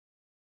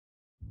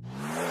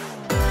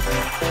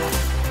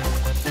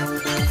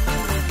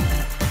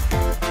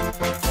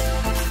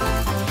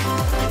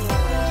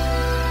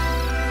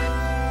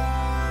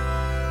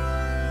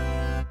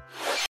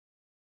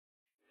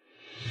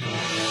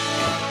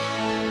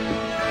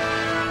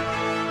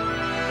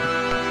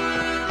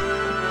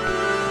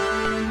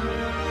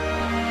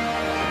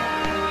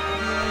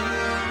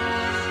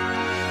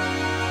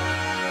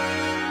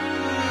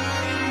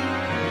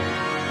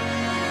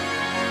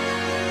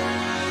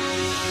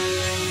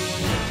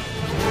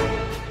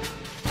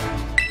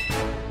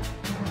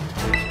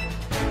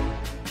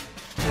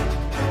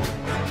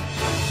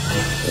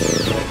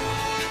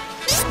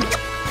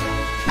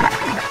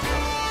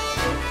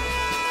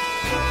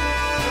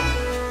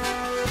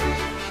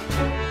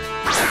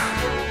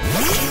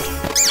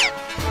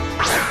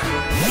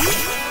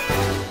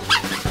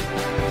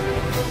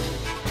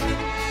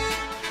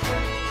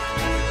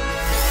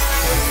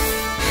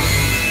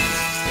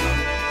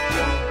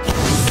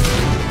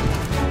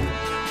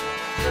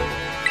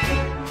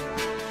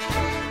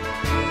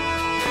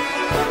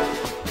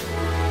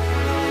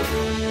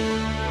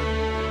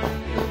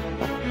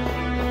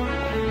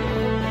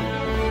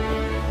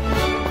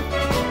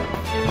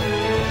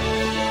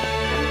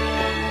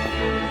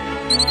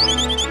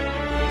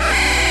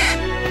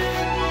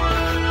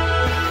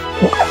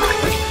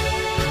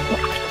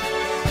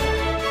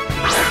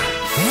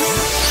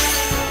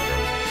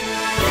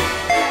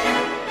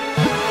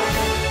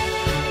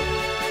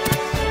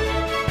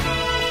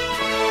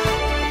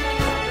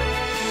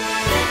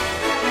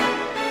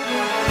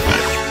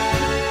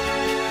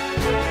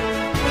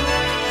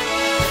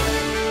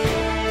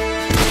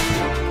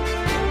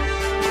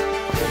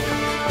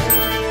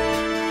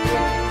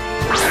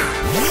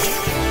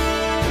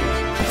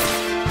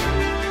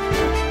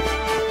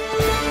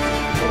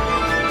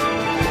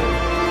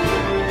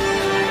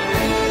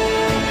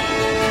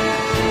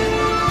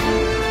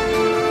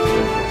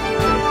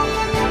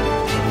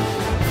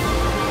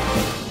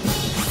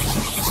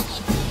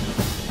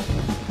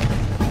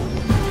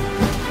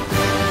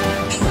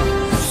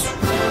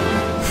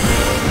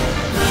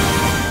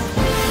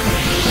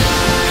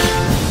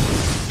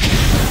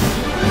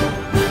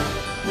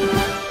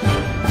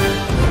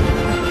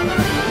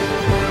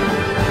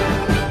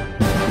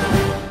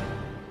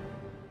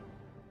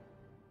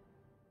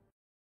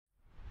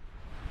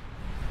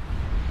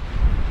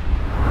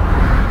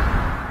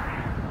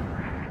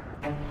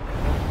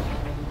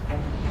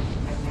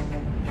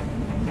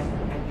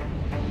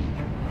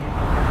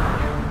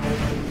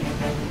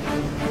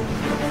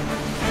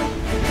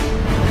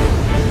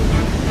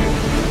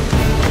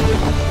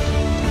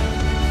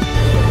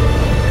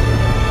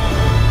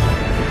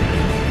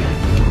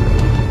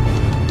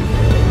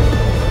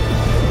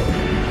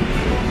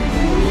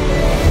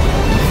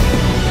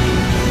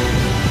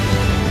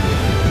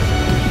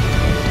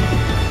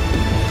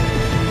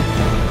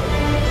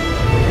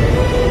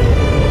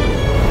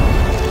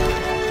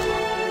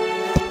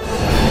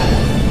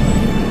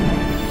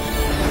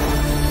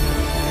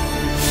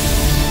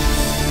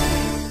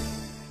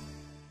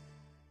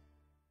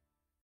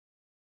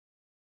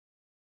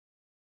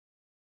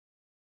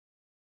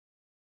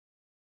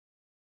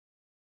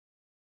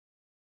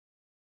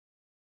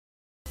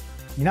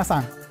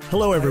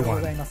Hello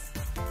everyone.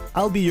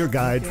 I'll be your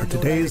guide for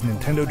today's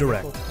Nintendo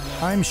Direct.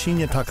 I'm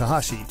Shinya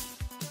Takahashi.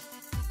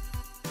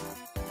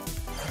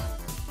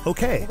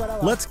 Okay,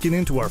 let's get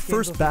into our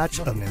first batch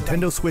of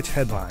Nintendo Switch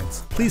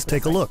headlines. Please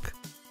take a look.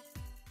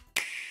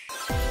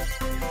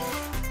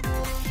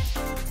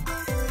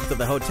 To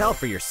the hotel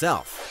for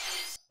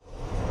yourself.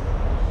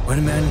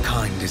 When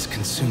mankind is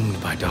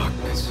consumed by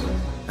darkness,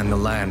 and the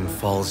land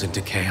falls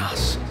into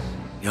chaos,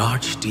 the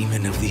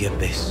archdemon of the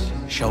abyss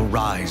shall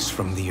rise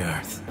from the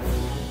earth.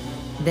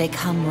 They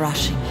come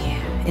rushing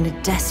here in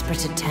a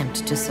desperate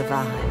attempt to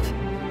survive.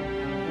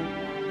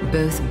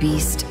 Both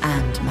beast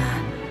and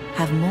man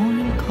have more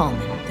in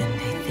common than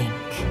they think.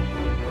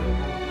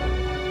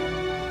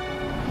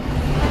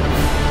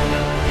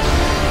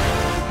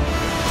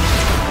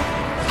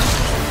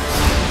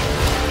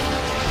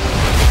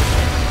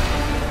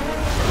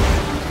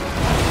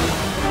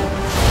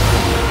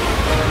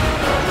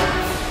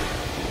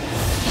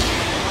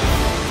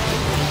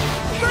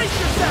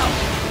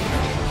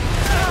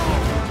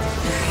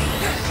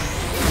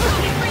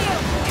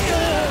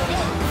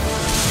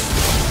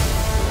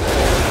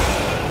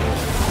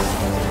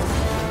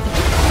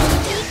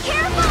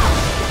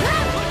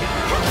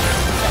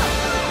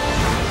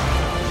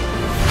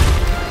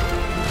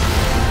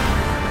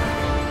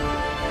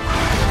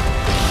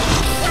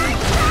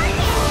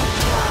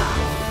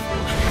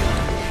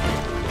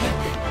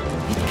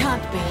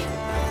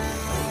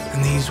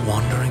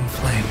 Wandering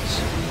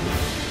flames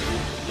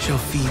shall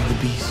feed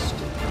the beast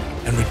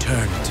and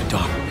return to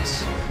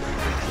darkness.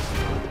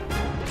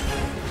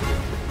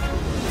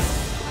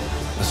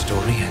 The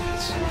story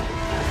ends.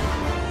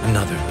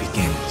 Another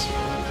begins.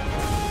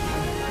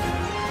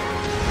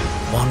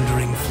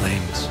 Wandering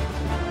flames,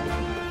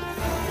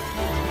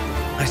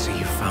 I see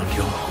you found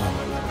your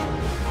home.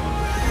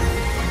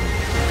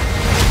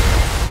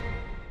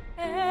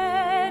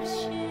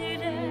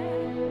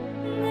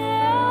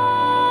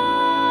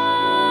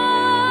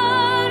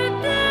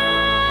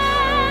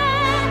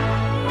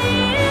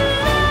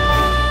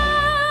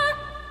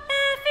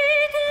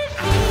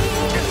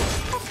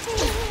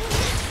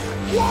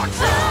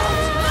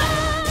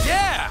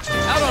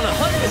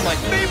 of my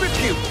favorite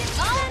pupils.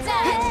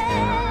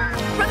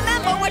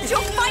 Remember what you're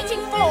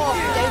fighting for!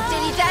 No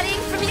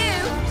dilly-dallying from you!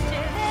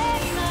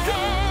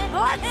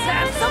 Let's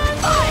have some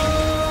fun!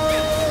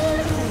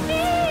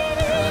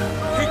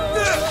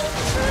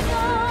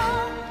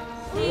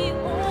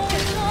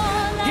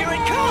 Here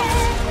it comes!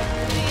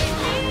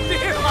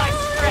 Feel my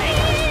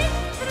strength!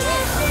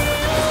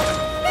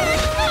 Here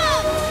it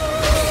comes!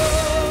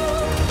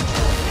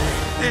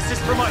 This is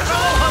for my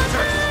fellow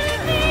hunters!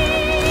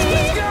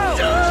 Let's go!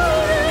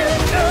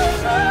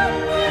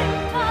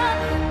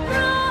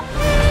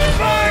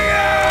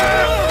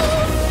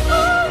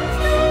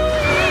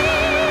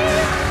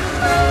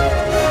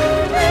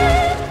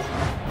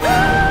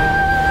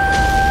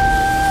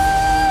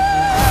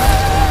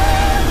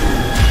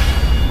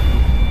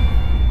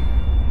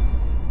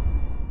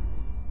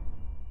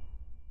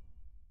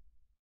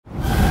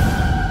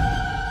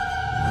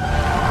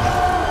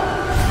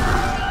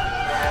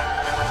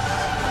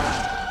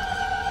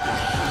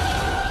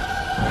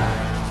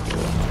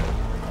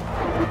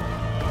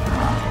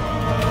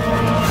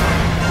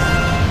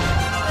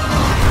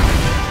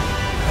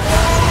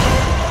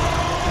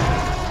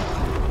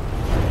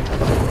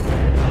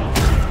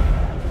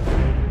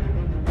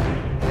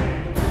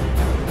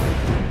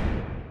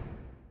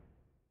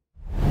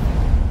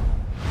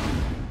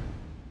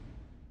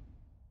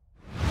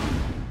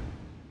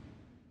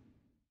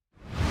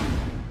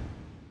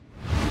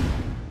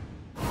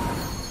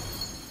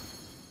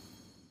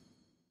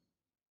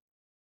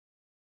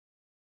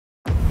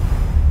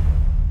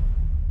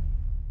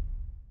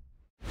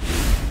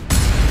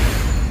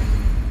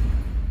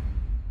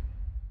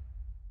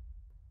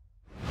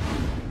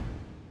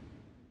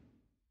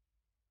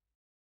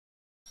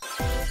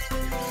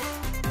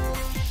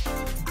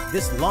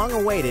 This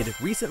long-awaited,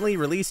 recently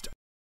released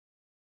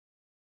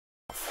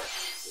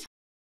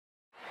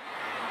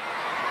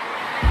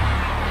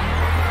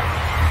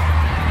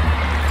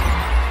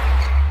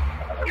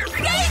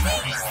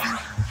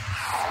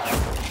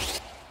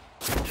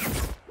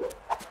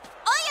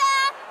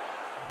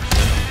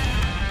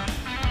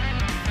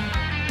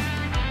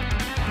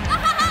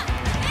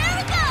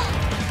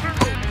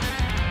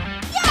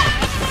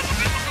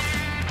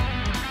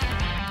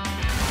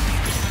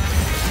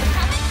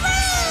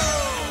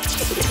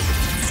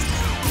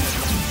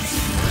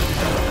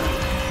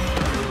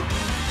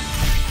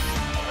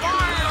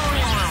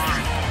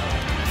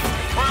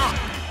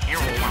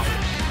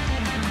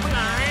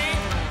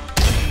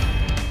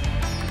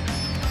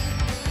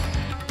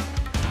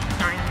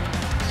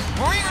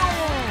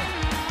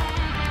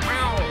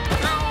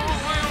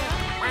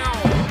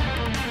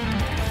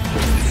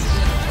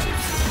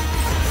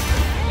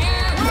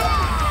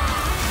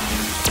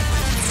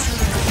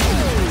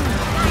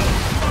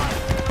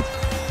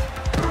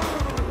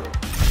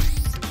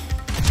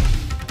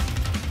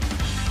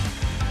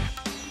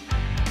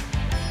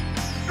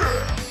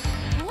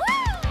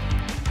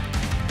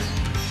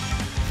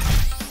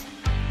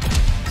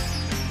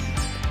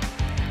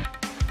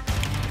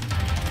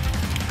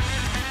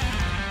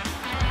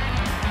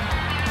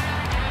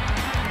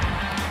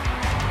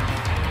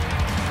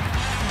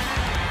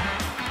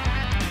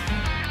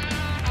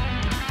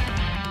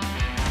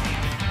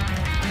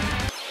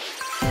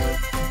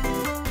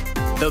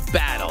The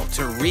battle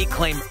to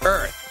reclaim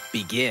Earth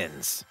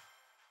begins.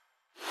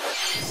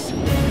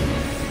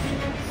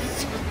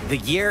 The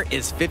year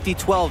is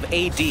 5012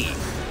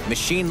 AD.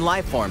 Machine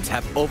lifeforms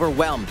have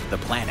overwhelmed the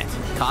planet,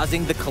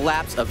 causing the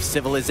collapse of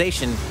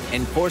civilization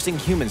and forcing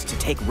humans to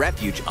take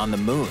refuge on the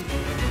moon.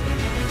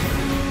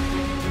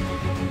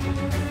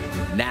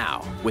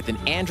 Now, with an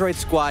android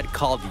squad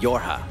called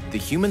Yorha, the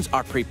humans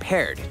are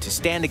prepared to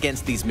stand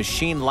against these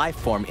machine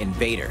lifeform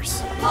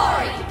invaders.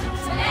 Glory,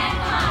 stand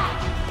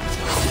high!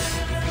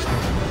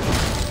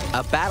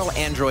 A battle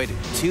android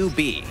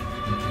 2B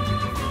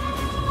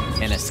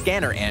and a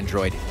scanner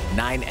android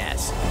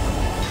 9S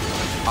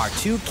are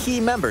two key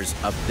members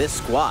of this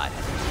squad.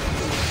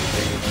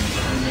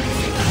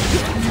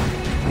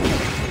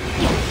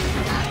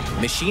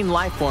 Machine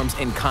lifeforms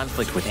in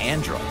conflict with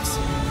androids.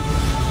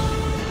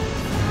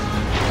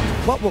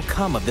 What will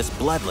come of this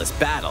bloodless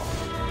battle?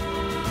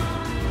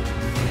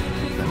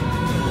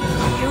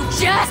 You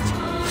just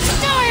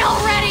die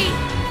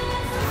already!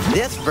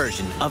 This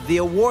version of the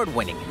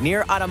award-winning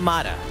Nier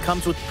Automata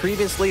comes with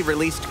previously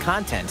released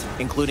content,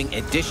 including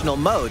additional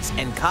modes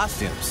and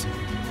costumes.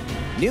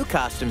 New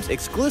costumes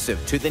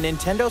exclusive to the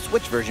Nintendo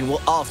Switch version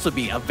will also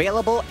be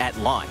available at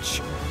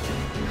launch.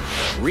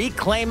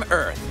 Reclaim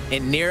Earth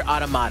in Nier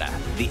Automata,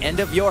 the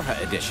End of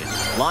Yorha edition,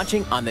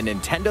 launching on the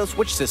Nintendo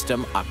Switch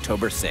system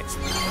October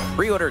 6th.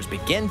 Pre-orders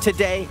begin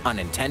today on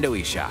Nintendo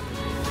eShop.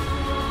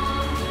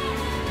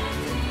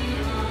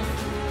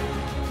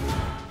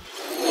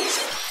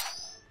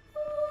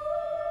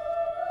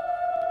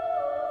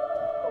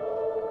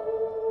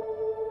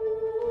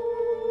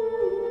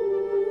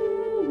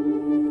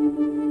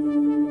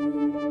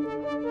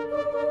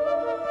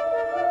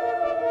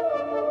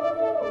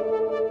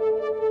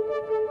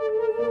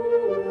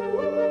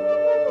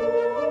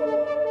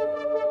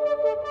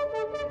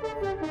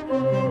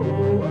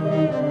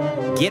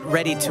 Get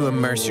ready to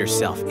immerse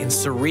yourself in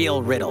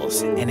surreal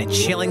riddles and a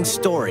chilling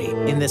story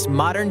in this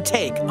modern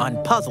take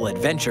on puzzle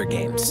adventure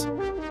games.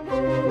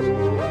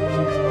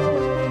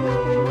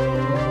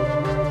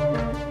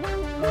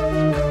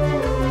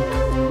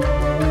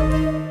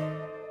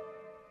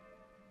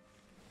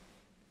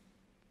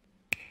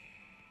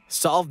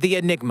 Solve the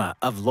enigma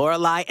of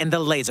Lorelei and the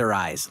Laser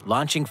Eyes,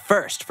 launching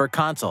first for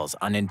consoles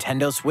on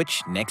Nintendo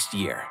Switch next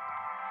year.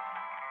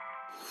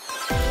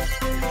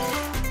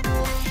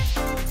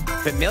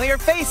 Familiar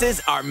faces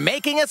are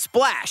making a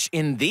splash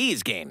in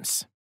these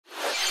games.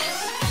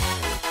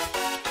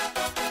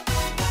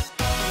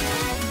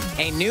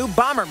 A new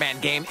Bomberman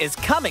game is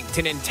coming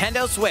to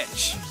Nintendo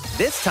Switch.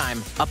 This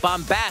time, a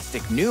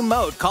bombastic new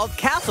mode called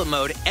Castle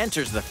Mode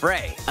enters the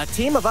fray. A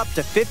team of up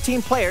to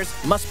 15 players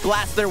must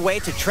blast their way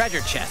to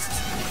treasure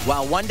chests,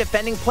 while one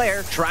defending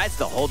player tries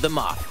to hold them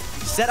off.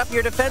 Set up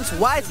your defense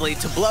wisely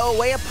to blow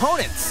away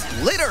opponents,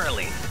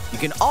 literally. You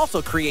can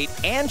also create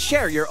and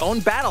share your own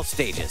battle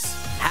stages.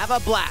 Have a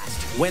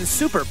blast when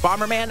Super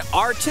Bomberman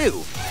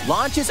R2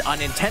 launches on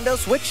Nintendo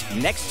Switch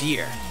next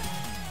year.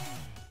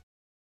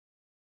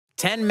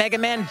 10 Mega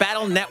Man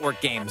Battle Network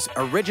games,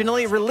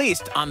 originally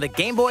released on the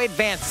Game Boy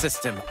Advance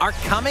system, are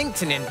coming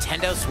to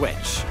Nintendo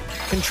Switch.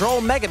 Control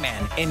Mega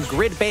Man in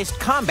grid-based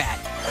combat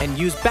and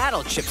use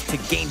battle chips to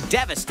gain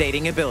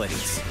devastating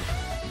abilities.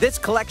 This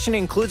collection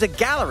includes a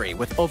gallery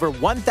with over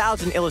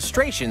 1,000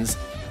 illustrations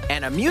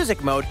and a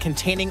music mode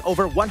containing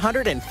over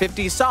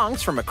 150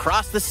 songs from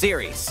across the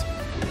series.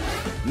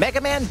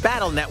 Mega Man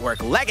Battle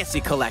Network Legacy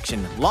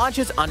Collection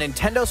launches on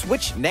Nintendo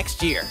Switch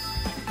next year.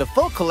 The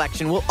full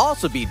collection will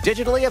also be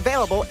digitally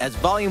available as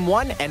Volume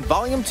 1 and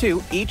Volume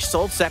 2, each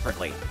sold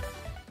separately.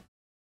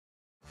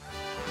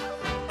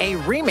 A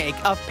remake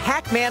of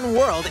Pac-Man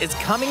World is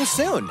coming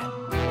soon.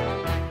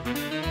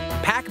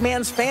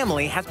 Pac-Man's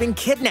family has been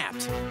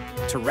kidnapped.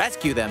 To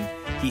rescue them,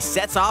 he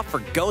sets off for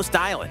Ghost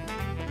Island.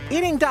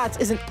 Eating dots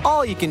isn't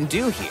all you can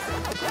do here.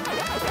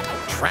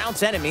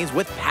 Trounce enemies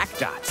with Pac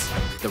Dots,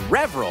 the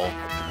Rev Roll,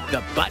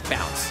 the Butt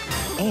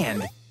Bounce,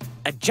 and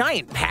a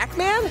giant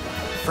Pac-Man?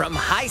 From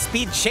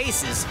high-speed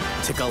chases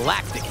to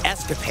galactic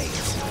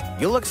escapades,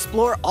 you'll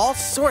explore all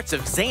sorts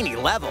of zany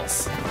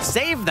levels.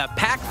 Save the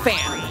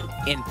Pac-Fan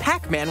in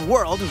Pac-Man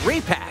World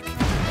Repack,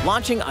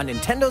 launching on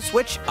Nintendo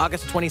Switch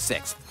August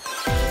 26th.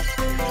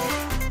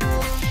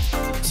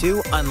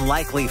 2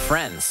 unlikely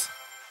friends,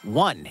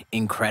 1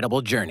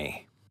 incredible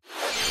journey.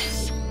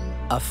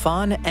 A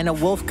fawn and a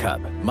wolf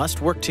cub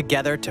must work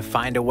together to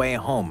find a way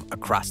home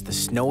across the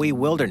snowy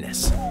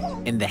wilderness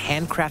in the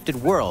handcrafted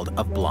world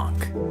of Blanc.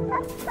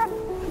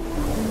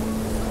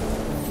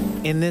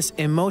 In this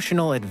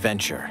emotional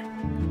adventure,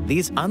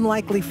 these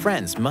unlikely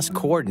friends must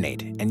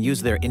coordinate and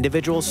use their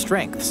individual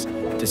strengths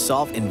to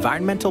solve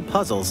environmental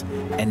puzzles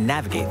and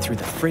navigate through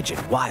the frigid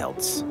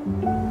wilds.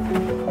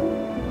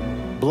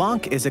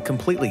 Blanc is a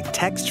completely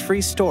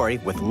text-free story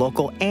with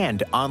local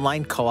and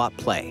online co-op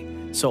play,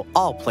 so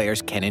all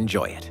players can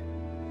enjoy it.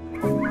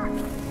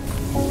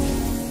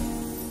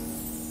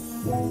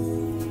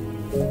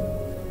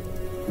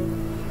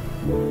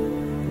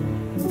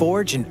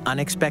 Forge an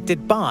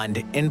unexpected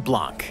bond in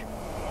Blanc.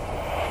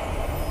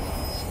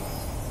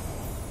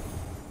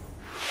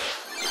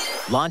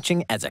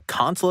 Launching as a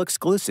console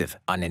exclusive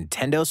on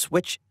Nintendo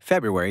Switch,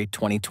 February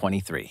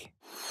 2023.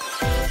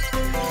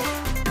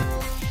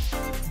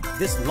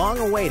 This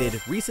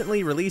long-awaited,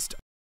 recently released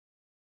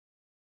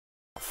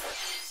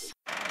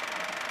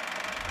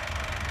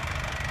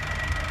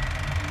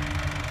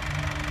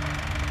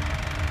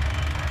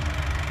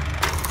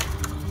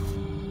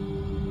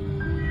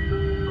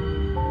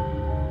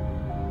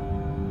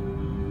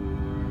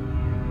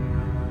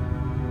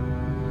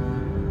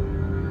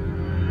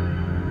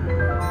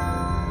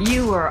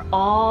You were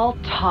all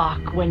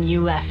talk when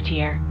you left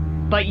here,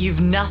 but you've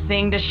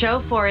nothing to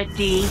show for it,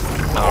 Dee.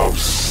 Oh,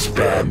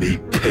 spare me,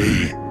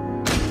 P.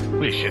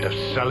 We should have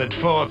sallied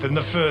forth in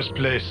the first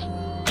place.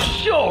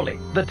 Surely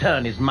the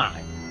turn is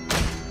mine.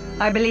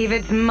 I believe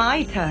it's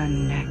my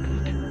turn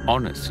next.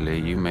 Honestly,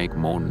 you make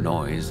more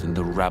noise than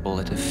the rabble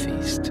at a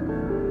feast.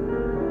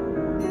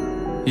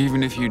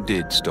 Even if you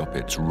did stop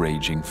its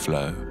raging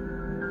flow,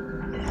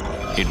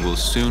 it will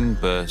soon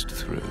burst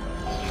through.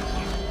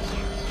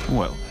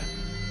 Well,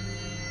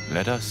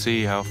 let us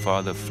see how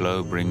far the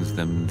flow brings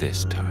them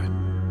this time.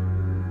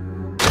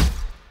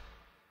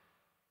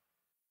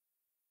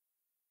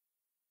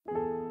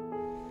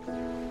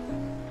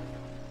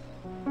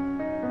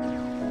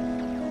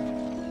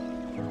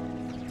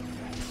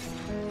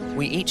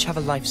 We each have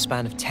a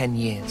lifespan of 10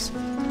 years.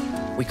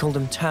 We call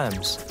them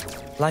terms.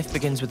 Life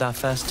begins with our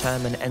first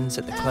term and ends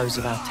at the close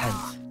of our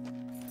 10th.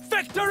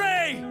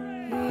 Victory!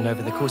 And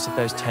over the course of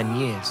those 10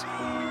 years,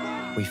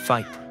 we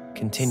fight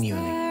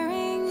continually.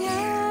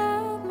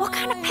 What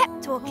kind of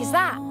pep talk is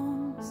that?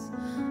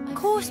 Of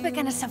course we're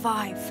gonna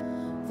survive.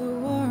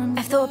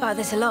 I've thought about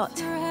this a lot.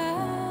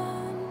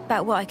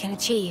 About what I can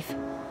achieve.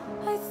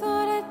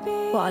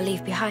 What I'll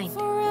leave behind.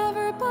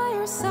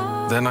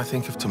 Then I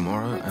think of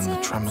tomorrow and the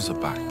tremors are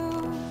back.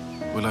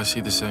 Will I see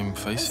the same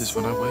faces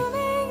when I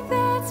wake?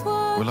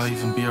 Will I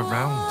even be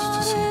around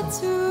to see them?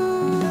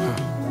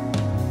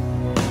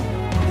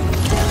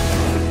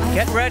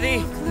 Get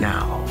ready!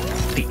 Now,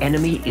 the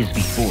enemy is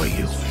before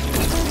you.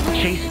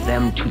 Chase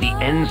them to the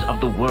ends of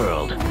the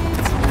world.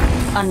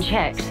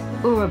 Unchecked,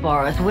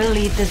 Ouroboros will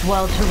lead this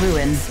world to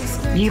ruin.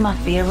 You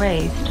must be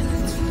erased.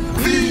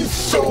 These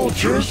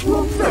soldiers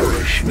will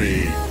nourish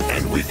me,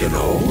 and we can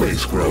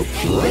always grow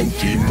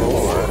plenty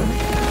more.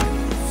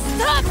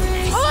 Stop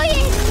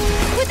toying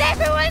with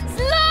everyone's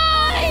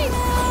lives!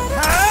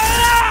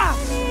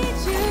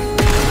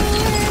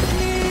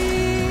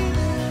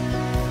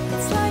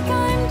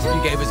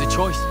 You gave us a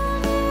choice.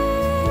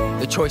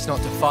 The choice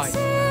not to fight.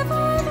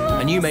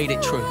 And you made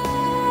it true.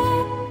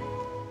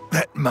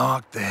 That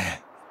mark there.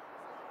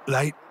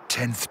 Late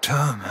 10th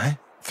term, eh?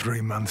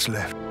 3 months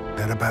left.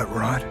 That about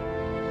right?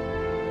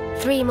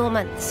 3 more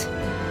months.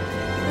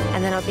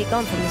 And then I'll be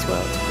gone from this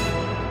world.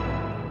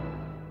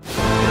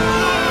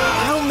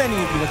 How many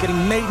of you are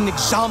getting made an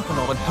example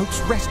of on Hope's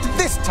Rest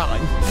this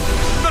time?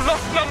 The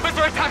lost numbers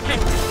are attacking!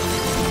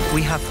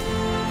 We have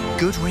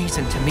good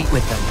reason to meet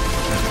with them,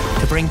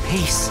 to bring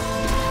peace,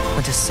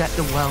 and to set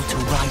the world to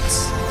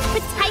rights.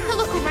 But take a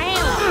look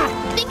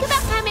around. Think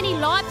about how many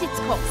lives it's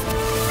cost.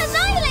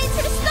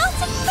 Annihilated has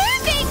started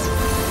moving!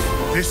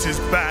 This is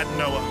bad,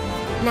 Noah.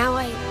 Now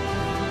I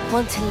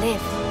want to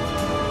live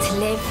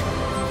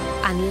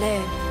and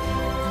learn.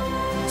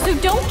 So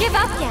don't give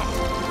up yet.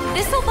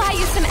 This'll buy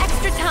you some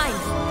extra time.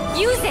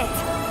 Use it.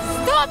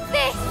 Stop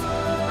this!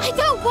 I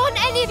don't want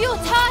any of your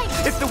time!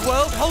 If the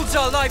world holds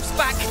our lives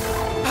back,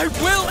 I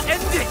will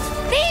end it!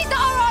 These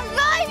are our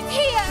lives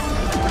here!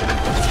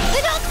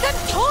 They're not some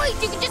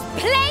toys you can just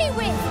play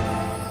with!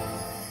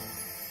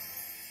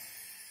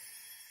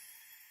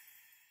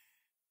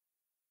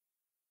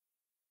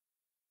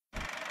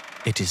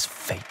 It is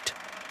fate.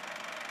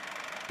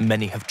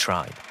 Many have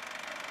tried,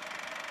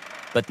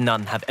 but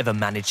none have ever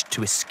managed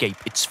to escape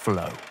its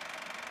flow.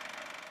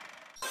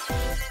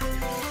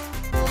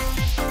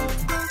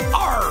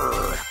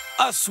 Arr!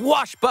 A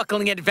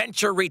swashbuckling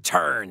adventure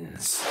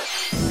returns!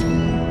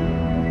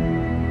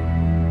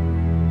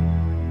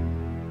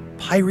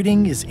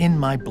 Pirating is in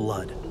my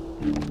blood,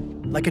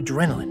 like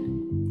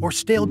adrenaline or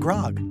stale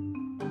grog.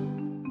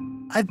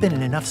 I've been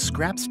in enough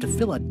scraps to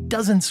fill a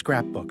dozen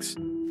scrapbooks.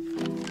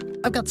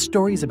 I've got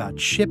stories about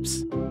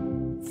ships,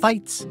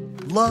 fights,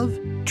 love,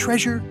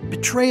 treasure,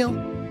 betrayal,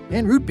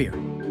 and root beer.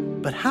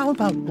 But how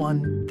about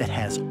one that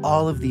has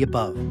all of the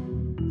above?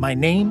 My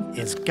name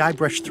is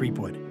Guybrush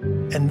Threepwood,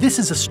 and this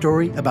is a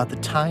story about the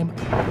time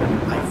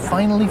I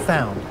finally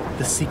found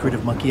the secret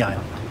of Monkey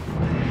Island.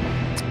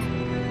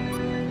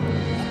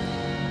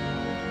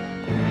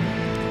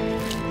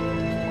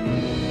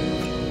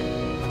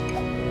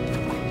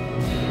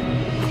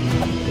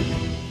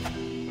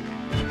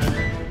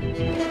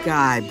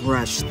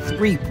 Guybrush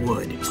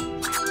Threepwood.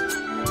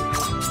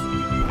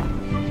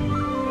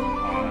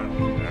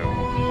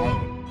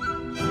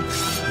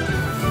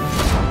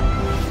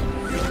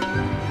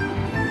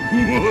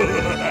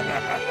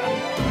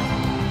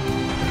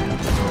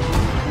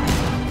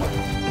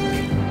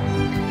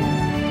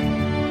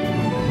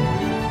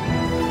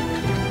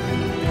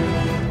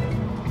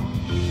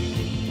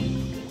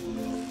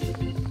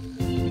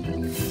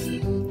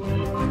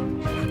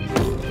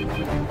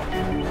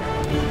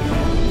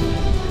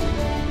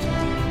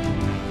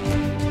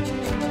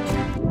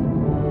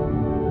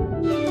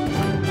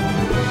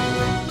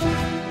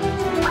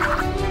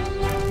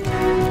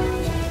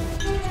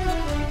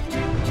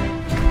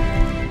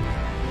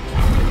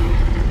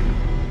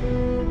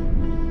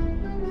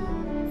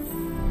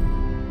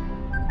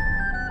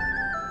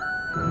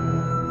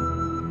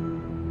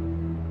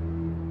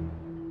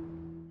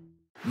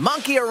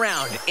 Monkey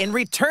Around in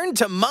Return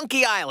to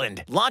Monkey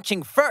Island,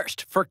 launching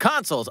first for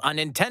consoles on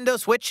Nintendo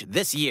Switch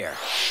this year.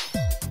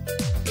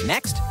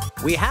 Next,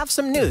 we have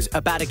some news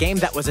about a game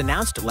that was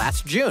announced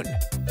last June.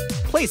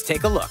 Please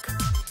take a look.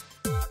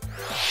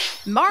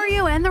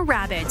 Mario and the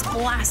Rabbids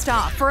blast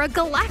off for a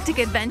galactic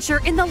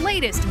adventure in the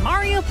latest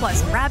Mario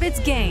plus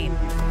Rabbids game.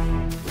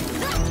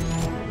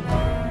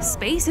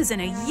 Space is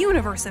in a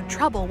universe of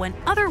trouble when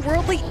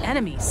otherworldly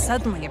enemies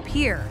suddenly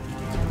appear.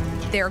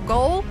 Their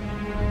goal?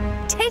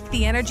 Take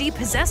the energy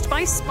possessed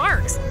by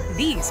Sparks,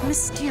 these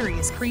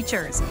mysterious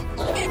creatures.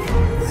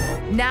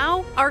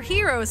 Now, our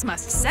heroes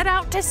must set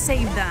out to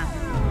save them.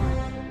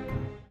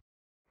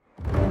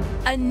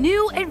 A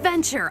new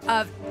adventure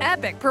of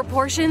epic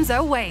proportions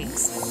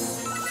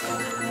awaits.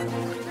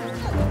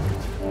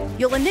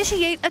 You'll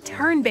initiate a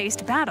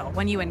turn-based battle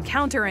when you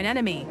encounter an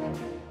enemy.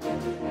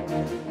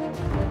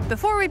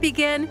 Before we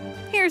begin,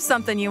 here's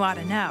something you ought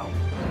to know.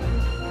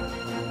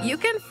 You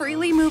can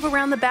freely move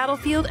around the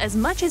battlefield as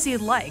much as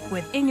you'd like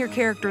within your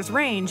character's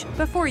range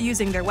before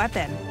using their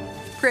weapon.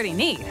 Pretty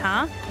neat,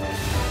 huh?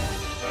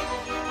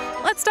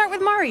 Let's start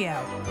with Mario.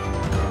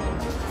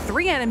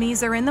 3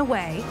 enemies are in the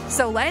way,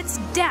 so let's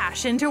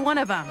dash into one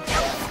of them.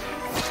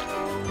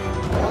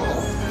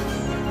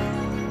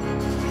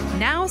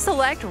 Now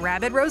select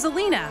Rabbid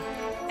Rosalina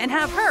and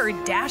have her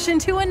dash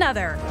into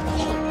another.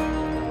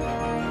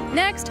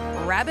 Next,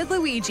 Rabbid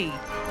Luigi.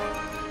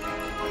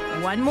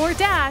 one more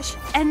dash,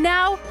 and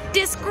now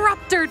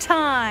Disruptor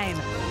time!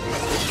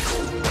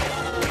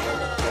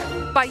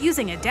 By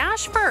using a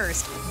dash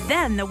first,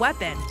 then the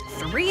weapon,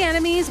 3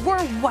 enemies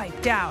were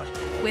wiped out.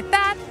 With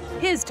that,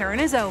 his turn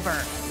is over.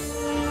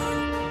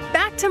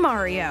 Back to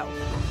Mario.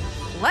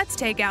 Let's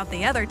take out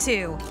the other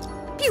 2.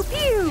 Pew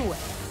pew!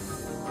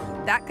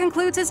 That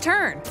concludes his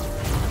turn.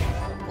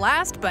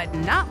 Last but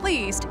not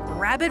least,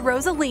 Rabbid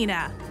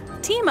Rosalina.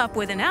 Team up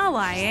with an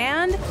ally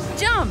and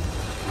jump!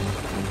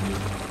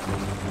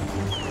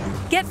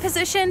 Get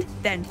positioned,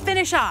 then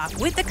finish off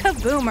with the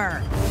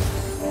Kaboomer.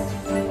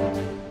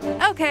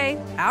 Okay,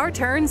 our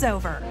turn's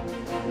over.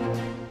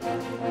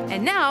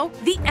 And now,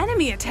 the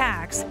enemy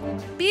attacks.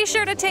 Be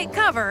sure to take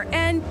cover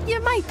and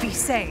you might be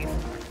safe.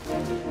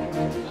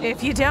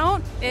 If you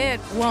don't, it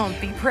won't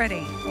be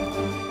pretty.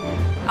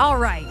 All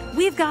right,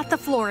 we've got the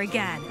floor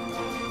again.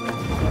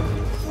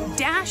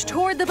 Dash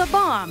toward the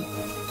bomb.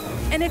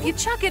 And if you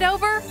chuck it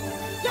over,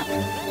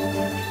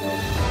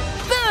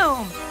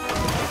 boom!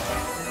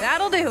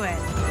 That'll do it.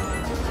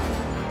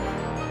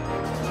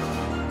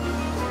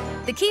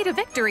 The key to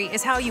victory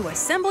is how you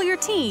assemble your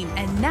team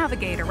and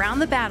navigate around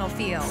the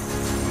battlefield.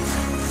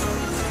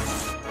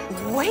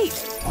 Wait,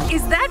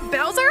 is that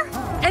Bowser?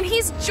 And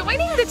he's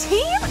joining the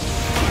team?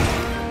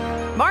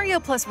 Mario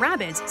plus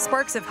Rabbids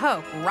Sparks of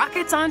Hope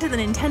rockets onto the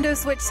Nintendo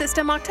Switch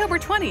system October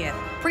 20th.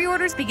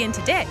 Pre-orders begin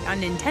today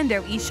on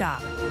Nintendo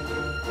eShop.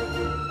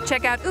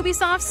 Check out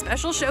Ubisoft's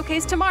special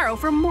showcase tomorrow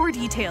for more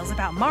details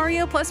about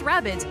Mario plus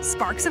Rabbids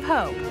Sparks of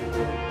Hope.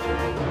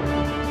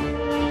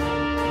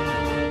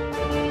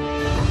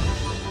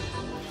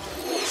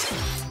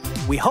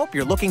 We hope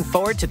you're looking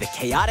forward to the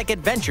chaotic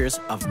adventures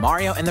of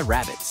Mario and the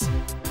Rabbids.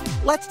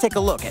 Let's take a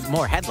look at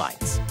more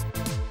headlines.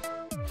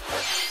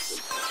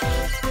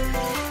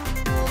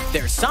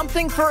 There's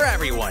something for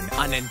everyone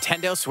on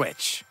Nintendo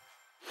Switch.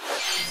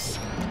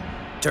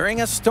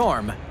 During a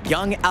storm,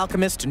 young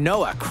alchemist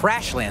Noah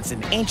crash lands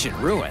in ancient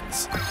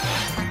ruins.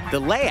 The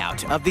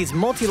layout of these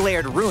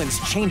multi-layered ruins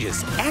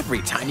changes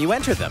every time you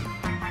enter them.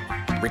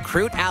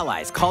 Recruit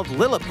allies called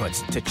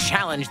Lilliputs to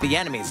challenge the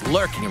enemies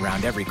lurking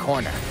around every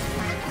corner.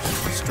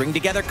 String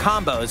together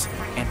combos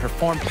and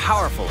perform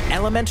powerful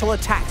elemental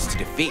attacks to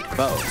defeat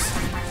foes.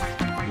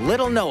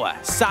 Little Noah,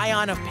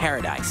 Scion of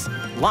Paradise,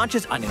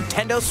 launches on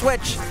Nintendo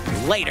Switch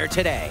later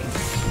today.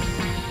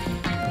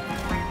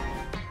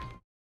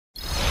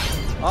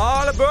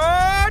 All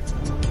aboard!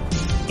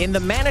 In the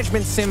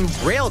management sim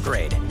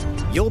Railgrade,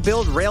 you'll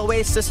build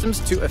railway systems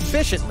to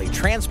efficiently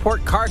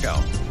transport cargo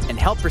and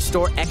help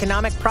restore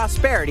economic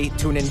prosperity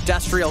to an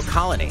industrial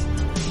colony.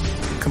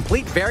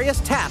 Complete various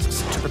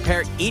tasks to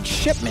prepare each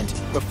shipment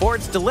before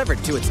it's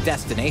delivered to its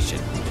destination.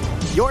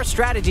 Your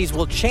strategies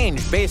will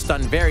change based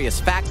on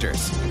various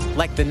factors,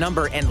 like the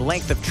number and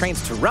length of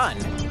trains to run,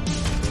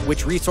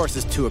 which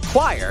resources to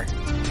acquire,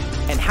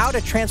 and how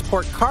to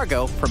transport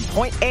cargo from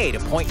point A to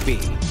point B.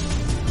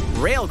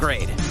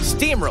 Railgrade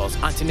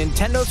steamrolls onto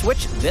Nintendo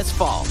Switch this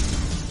fall.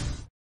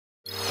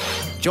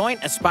 Join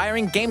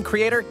aspiring game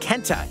creator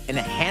Kenta in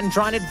a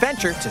hand-drawn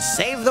adventure to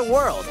save the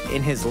world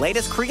in his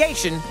latest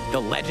creation,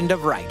 The Legend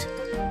of Wright.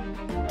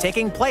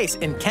 Taking place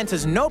in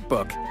Kenta's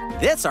notebook,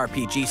 this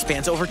RPG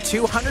spans over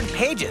 200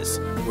 pages,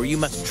 where you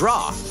must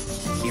draw,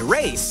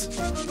 erase,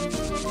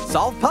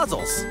 solve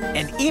puzzles,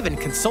 and even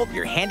consult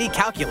your handy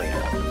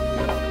calculator.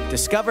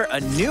 Discover a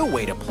new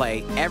way to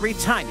play every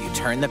time you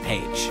turn the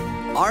page.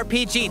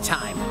 RPG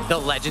Time, The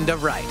Legend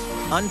of Wright,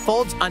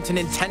 unfolds onto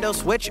Nintendo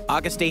Switch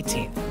August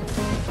 18th.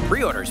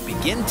 Pre-orders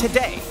begin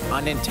today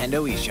on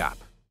Nintendo eShop.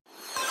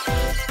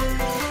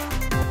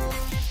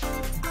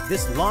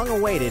 This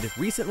long-awaited,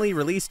 recently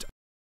released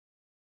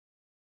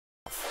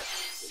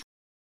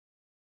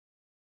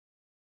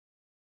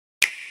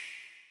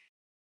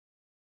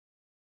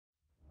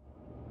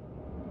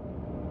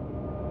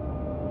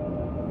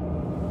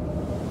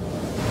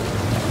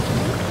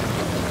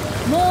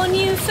More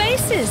new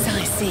faces,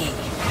 I see.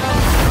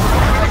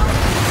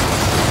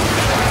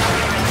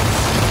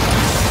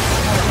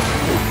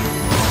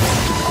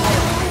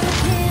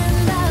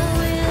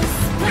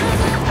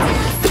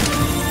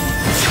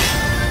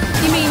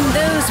 You mean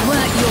those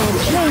weren't your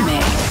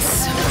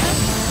playmates?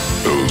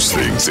 Those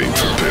things ain't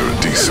from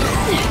Paradiso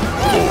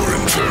or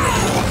Inferno.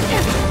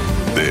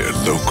 They're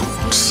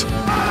locals.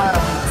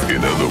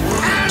 In other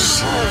words,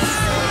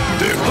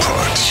 they're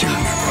part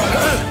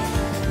human.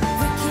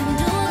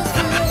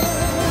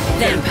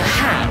 Then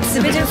perhaps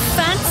a bit of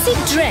fancy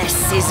dress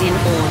is in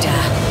order.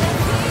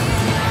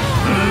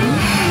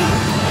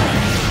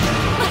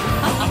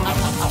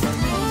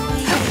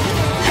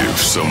 If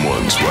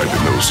someone's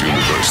wiping those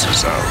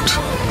universes out,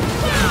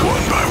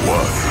 one by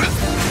one,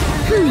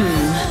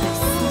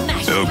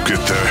 they'll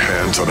get their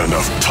hands on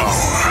enough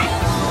power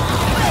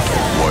to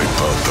wipe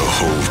out the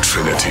whole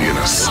Trinity in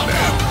a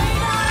snap.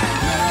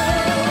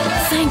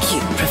 Thank you,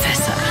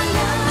 Professor.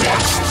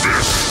 What's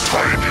this,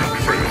 tiny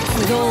thing?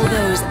 With all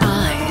those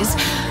eyes,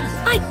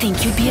 I'd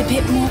think you'd be a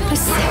bit more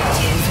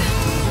perceptive.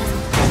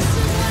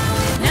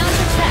 Now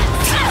to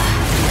attack!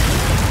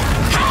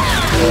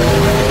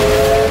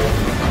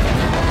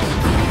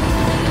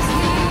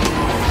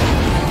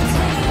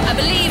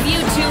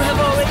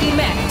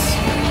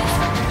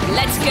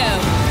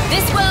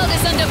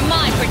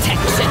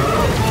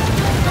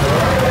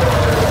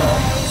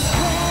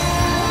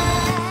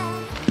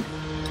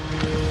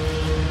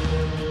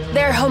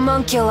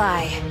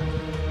 Homunculi.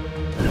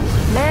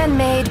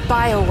 Man-made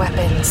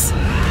bioweapons.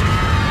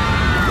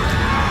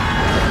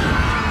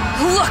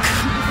 Look!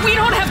 We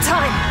don't have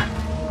time!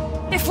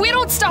 If we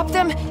don't stop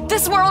them,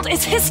 this world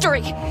is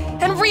history!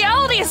 And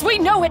reality as we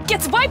know it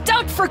gets wiped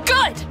out for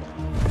good!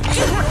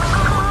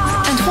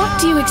 And what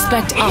do you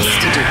expect us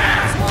to do?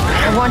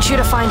 I want you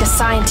to find a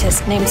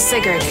scientist named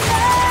Sigurd.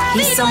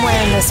 He's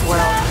somewhere in this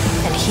world,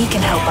 and he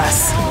can help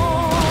us.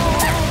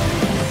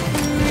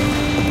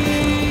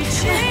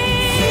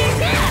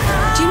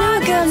 Do you know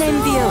a girl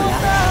named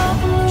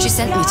Viola? She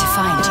sent me to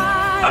find you.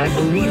 I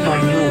believe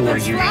I know why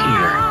you're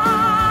here.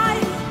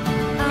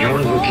 You're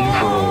looking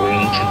for a way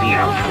to the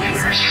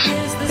Alphaverse.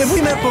 Have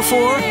we met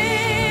before?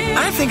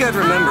 I think I'd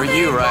remember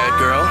you, Riot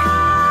Girl.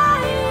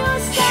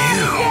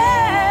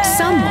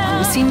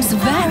 Someone seems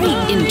very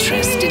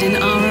interested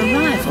in our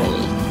arrival.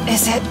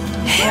 Is it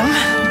him?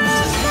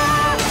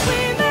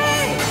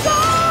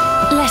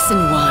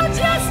 Lesson 1.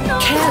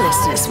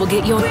 Carelessness will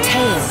get your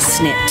tail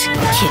snipped,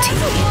 kitty.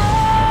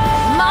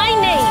 My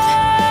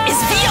name is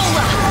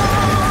Viola!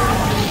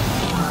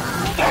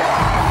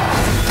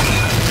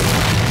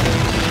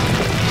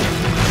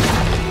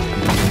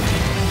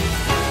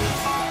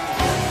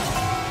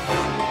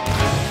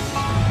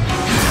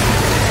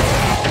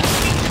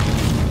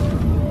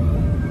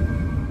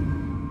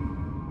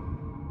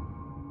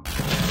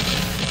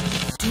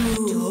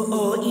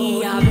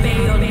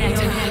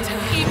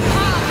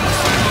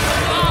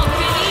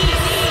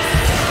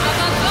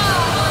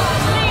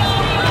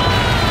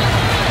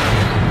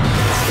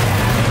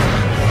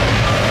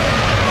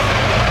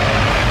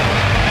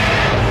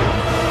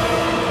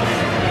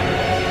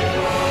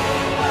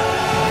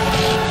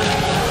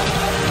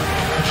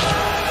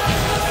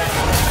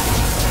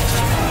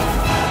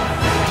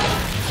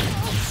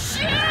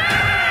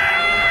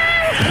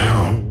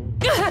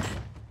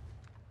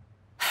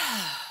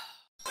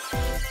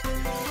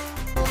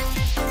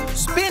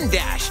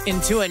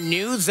 Into a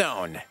new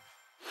zone.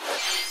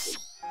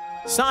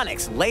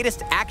 Sonic's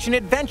latest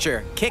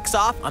action-adventure kicks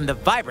off on the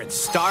vibrant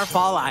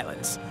Starfall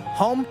Islands,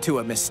 home to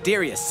a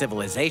mysterious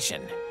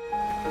civilization.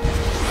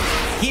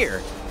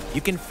 Here,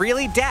 you can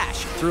freely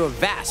dash through a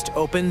vast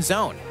open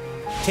zone,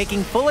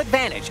 taking full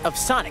advantage of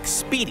Sonic's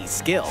speedy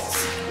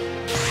skills.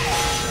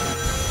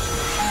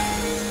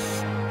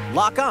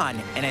 Lock on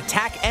and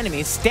attack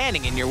enemies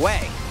standing in your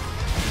way.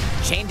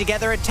 Chain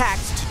together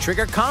attacks to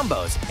trigger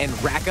combos and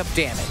rack up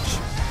damage.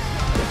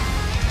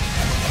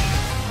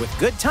 With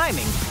good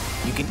timing,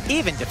 you can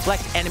even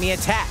deflect enemy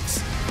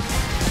attacks.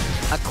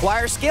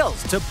 Acquire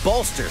skills to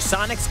bolster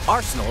Sonic's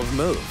arsenal of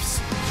moves.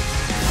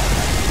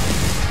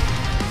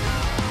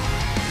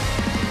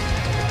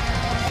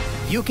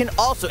 You can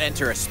also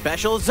enter a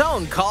special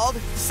zone called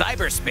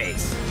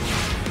Cyberspace.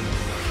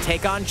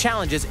 Take on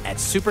challenges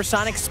at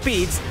supersonic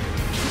speeds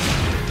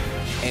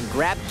and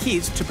grab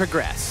keys to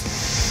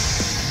progress.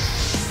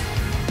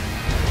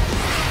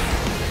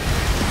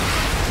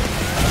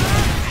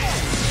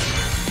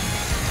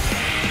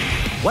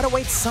 What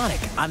awaits Sonic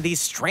on these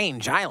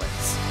strange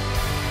islands?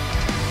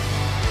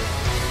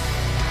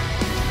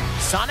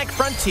 Sonic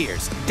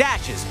Frontiers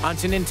dashes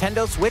onto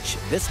Nintendo Switch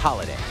this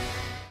holiday.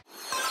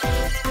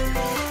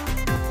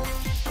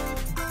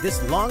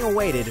 This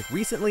long-awaited,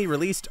 recently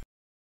released...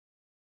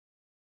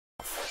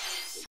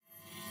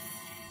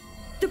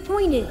 The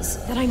point is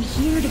that I'm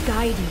here to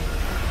guide you.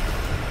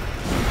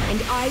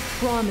 And I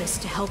promise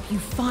to help you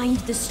find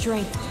the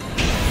strength.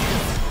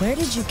 Where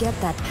did you get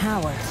that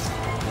power?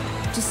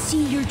 To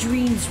see your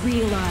dreams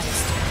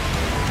realized.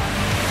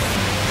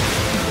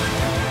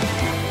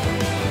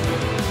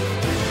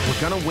 We're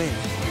gonna win.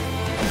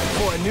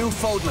 For a new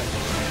Fodlan.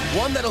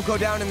 One that'll go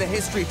down in the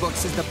history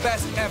books as the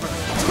best ever.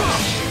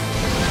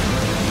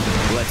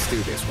 Let's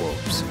do this,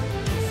 Wolves.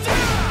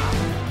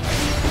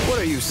 What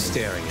are you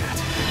staring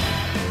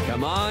at?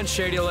 Come on,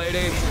 Shady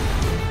Lady.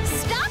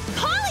 Stop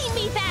calling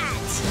me that!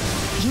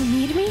 You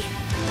need me?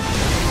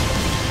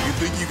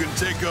 Think you can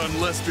take on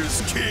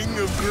Lester's king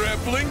of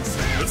grapplings?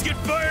 Let's get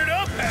fired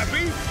up,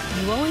 Happy!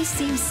 You always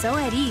seem so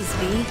at ease,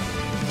 V.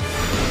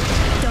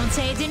 Don't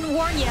say I didn't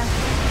warn you.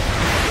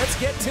 Let's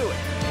get to it.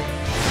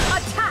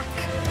 Attack!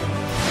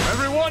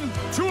 Everyone,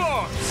 to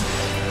arms!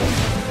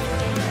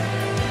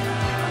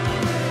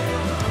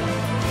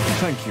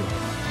 Thank you.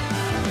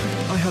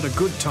 I had a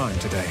good time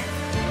today.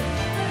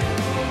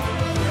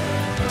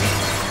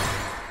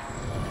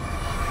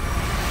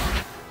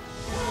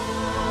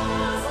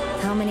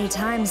 How many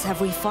times have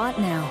we fought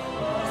now?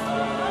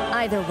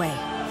 Either way,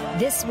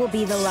 this will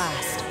be the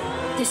last.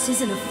 This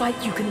isn't a fight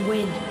you can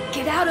win.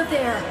 Get out of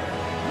there!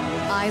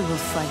 I will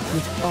fight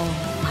with all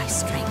my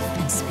strength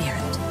and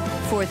spirit.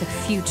 For the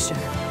future.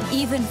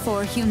 Even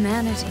for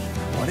humanity.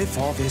 What if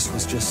all this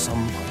was just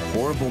some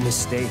horrible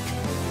mistake?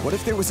 What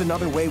if there was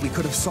another way we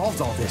could have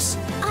solved all this?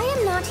 I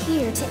am not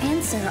here to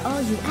answer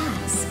all you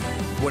ask.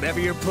 Whatever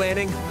you're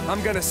planning,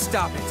 I'm gonna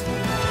stop it.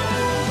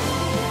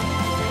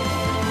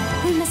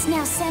 We must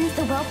now send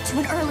the whelp to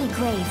an early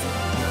grave.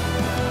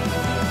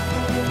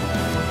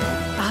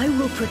 I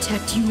will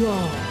protect you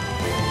all.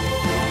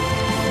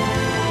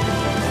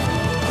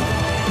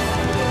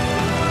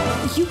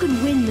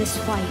 this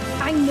fight.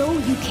 I know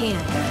you can.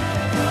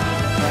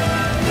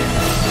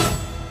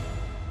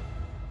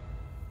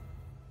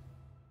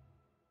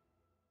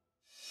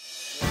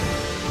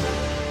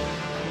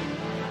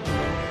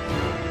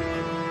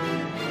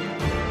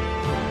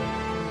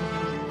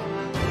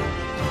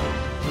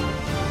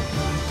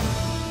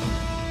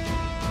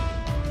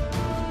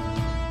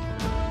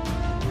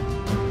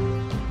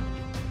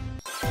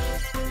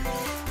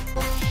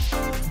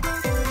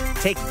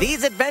 Take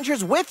these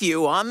adventures with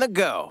you on the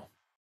go.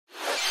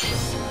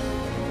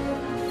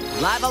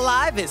 Live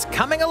Alive is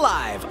coming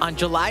alive on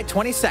July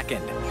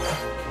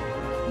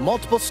 22nd.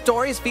 Multiple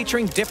stories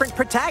featuring different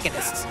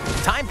protagonists,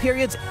 time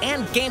periods,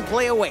 and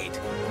gameplay await,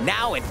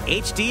 now in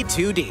HD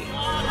 2D.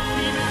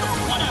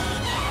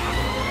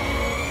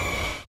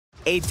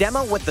 A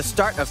demo with the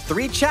start of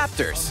 3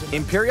 chapters,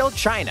 Imperial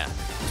China,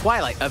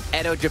 Twilight of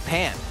Edo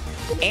Japan,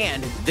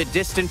 and The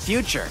Distant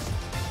Future,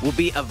 will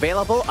be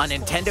available on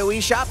Nintendo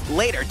eShop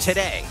later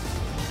today.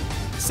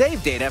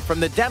 Save data from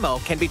the demo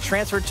can be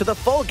transferred to the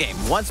full game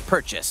once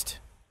purchased.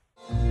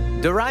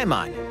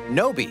 Doraemon,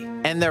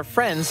 Nobi, and their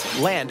friends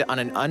land on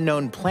an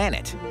unknown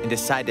planet and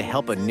decide to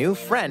help a new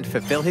friend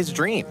fulfill his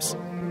dreams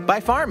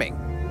by farming,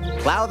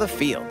 plow the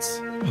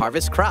fields,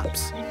 harvest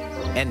crops,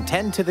 and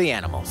tend to the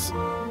animals.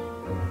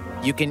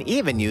 You can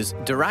even use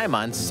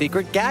Doraemon's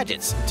secret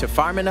gadgets to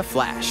farm in a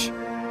flash.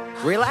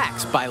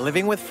 Relax by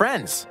living with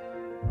friends,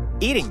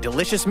 eating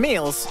delicious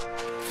meals,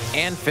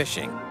 and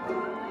fishing.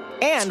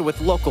 And with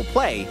local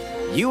play,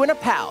 you and a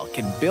pal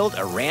can build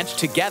a ranch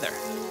together.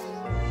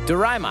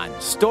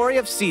 Doraemon, Story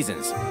of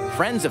Seasons,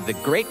 Friends of the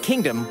Great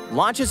Kingdom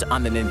launches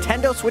on the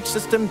Nintendo Switch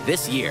system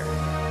this year.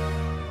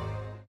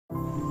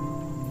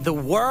 The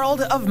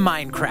world of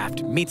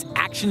Minecraft meets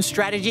action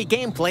strategy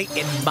gameplay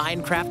in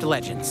Minecraft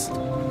Legends.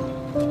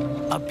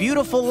 A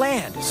beautiful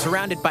land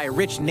surrounded by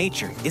rich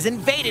nature is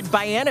invaded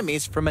by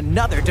enemies from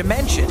another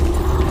dimension.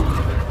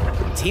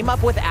 Team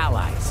up with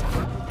allies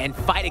and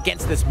fight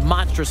against this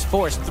monstrous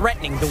force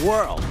threatening the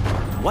world.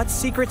 What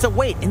secrets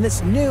await in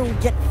this new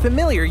yet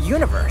familiar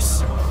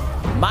universe?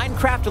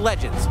 Minecraft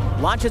Legends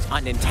launches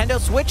on Nintendo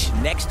Switch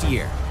next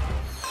year.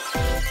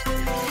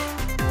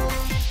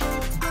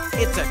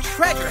 It's a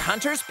treasure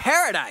hunter's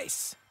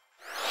paradise.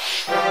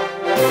 2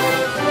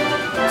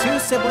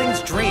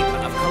 siblings dream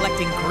of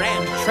collecting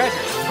grand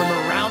treasures from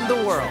around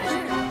the world.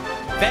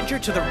 Venture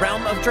to the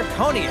realm of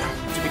Draconia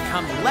to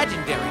become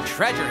legendary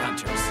treasure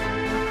hunters.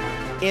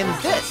 In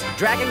this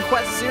Dragon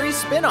Quest series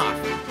spin-off,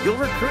 you'll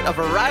recruit a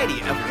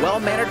variety of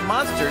well-mannered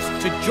monsters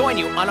to join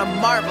you on a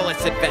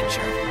marvelous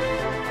adventure.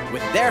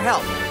 With their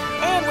help,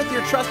 and with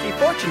your trusty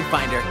fortune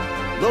finder,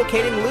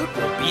 locating loot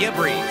will be a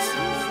breeze.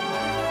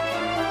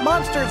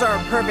 Monsters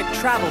are perfect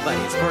travel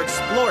buddies for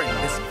exploring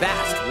this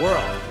vast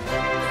world.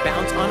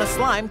 Bounce on a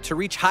slime to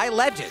reach high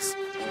ledges,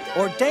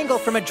 or dangle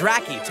from a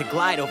Draki to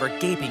glide over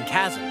gaping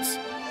chasms.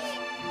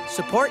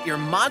 Support your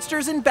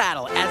monsters in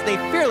battle as they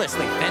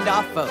fearlessly fend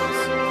off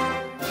foes.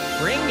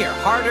 Bring your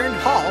hard-earned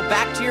haul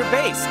back to your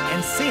base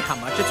and see how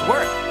much it's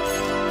worth.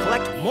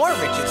 Collect more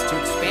riches to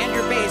expand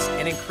your base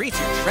and increase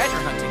your treasure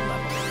hunting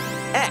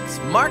level. X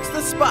marks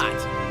the spot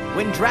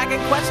when Dragon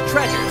Quest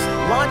Treasures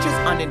launches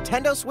on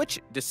Nintendo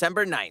Switch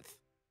December 9th.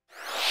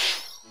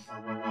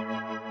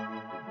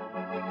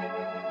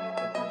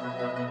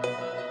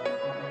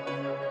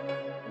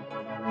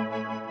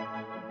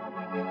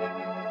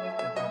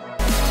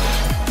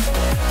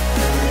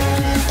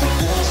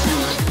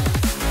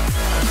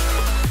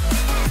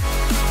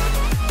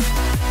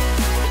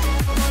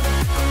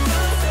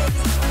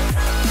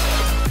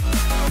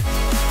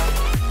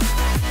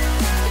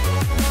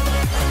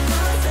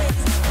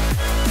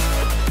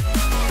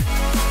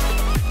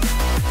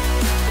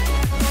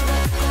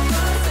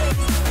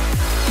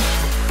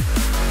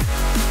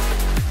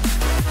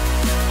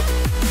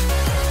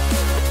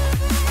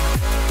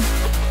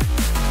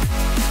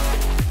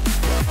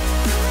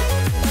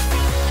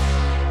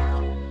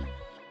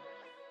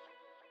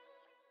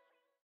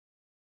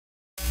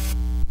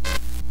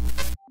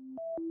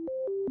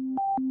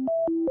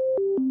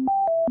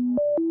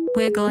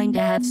 We're going to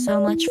have so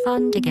much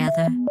fun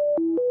together.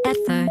 At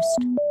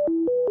first,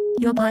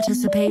 your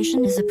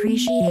participation is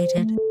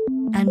appreciated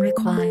and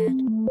required.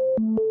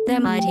 There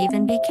might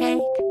even be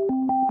cake.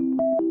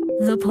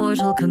 The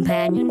Portal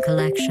Companion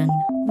Collection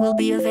will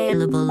be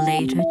available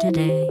later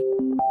today.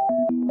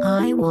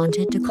 I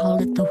wanted to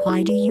call it the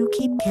Why Do You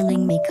Keep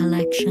Killing Me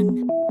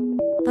collection,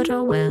 but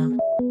oh well.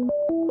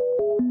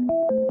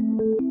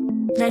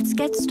 Let's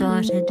get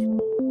started,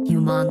 you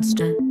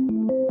monster.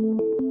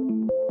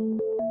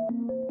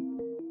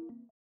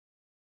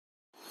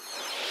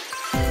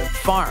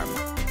 Farm,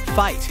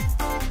 fight,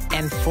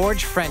 and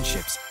forge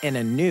friendships in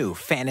a new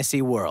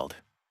fantasy world.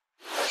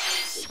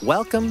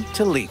 Welcome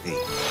to Lethe,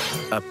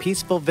 a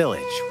peaceful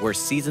village where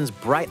seasons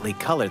brightly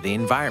color the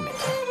environment.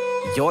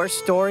 Your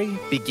story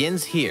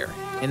begins here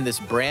in this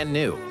brand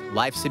new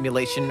life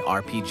simulation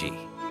RPG.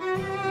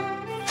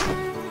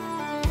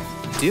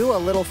 Do a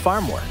little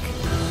farm work,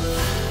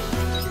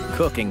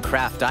 cook and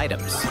craft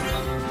items,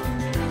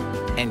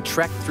 and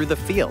trek through the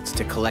fields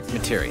to collect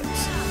materials.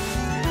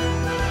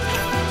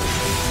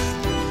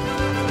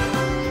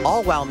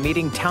 all while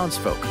meeting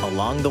townsfolk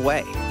along the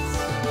way.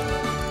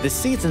 The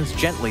seasons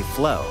gently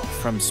flow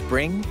from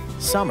spring,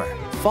 summer,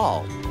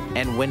 fall,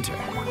 and winter.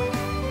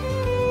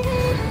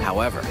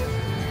 However,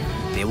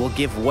 they will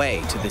give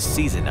way to the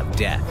season of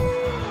death,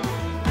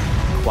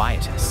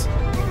 quietus.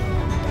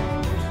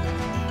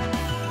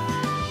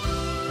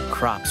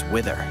 Crops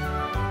wither.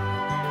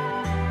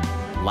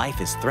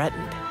 Life is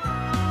threatened.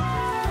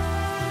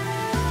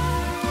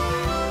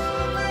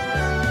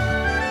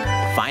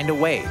 Find a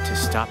way to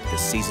stop the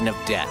season of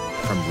death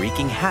from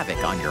wreaking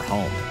havoc on your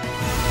home.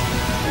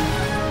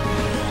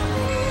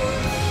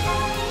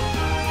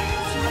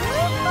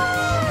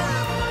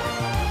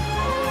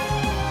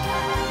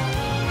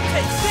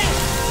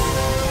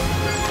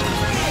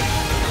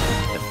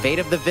 The fate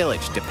of the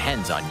village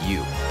depends on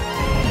you.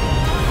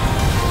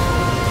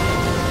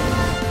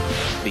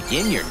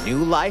 Begin your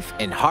new life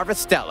in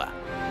Harvestella,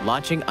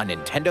 launching on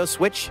Nintendo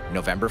Switch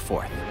November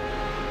 4th.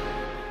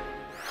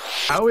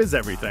 How is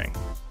everything?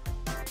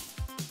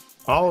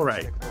 All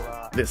right,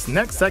 this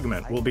next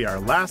segment will be our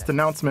last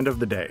announcement of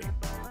the day.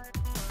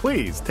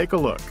 Please take a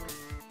look.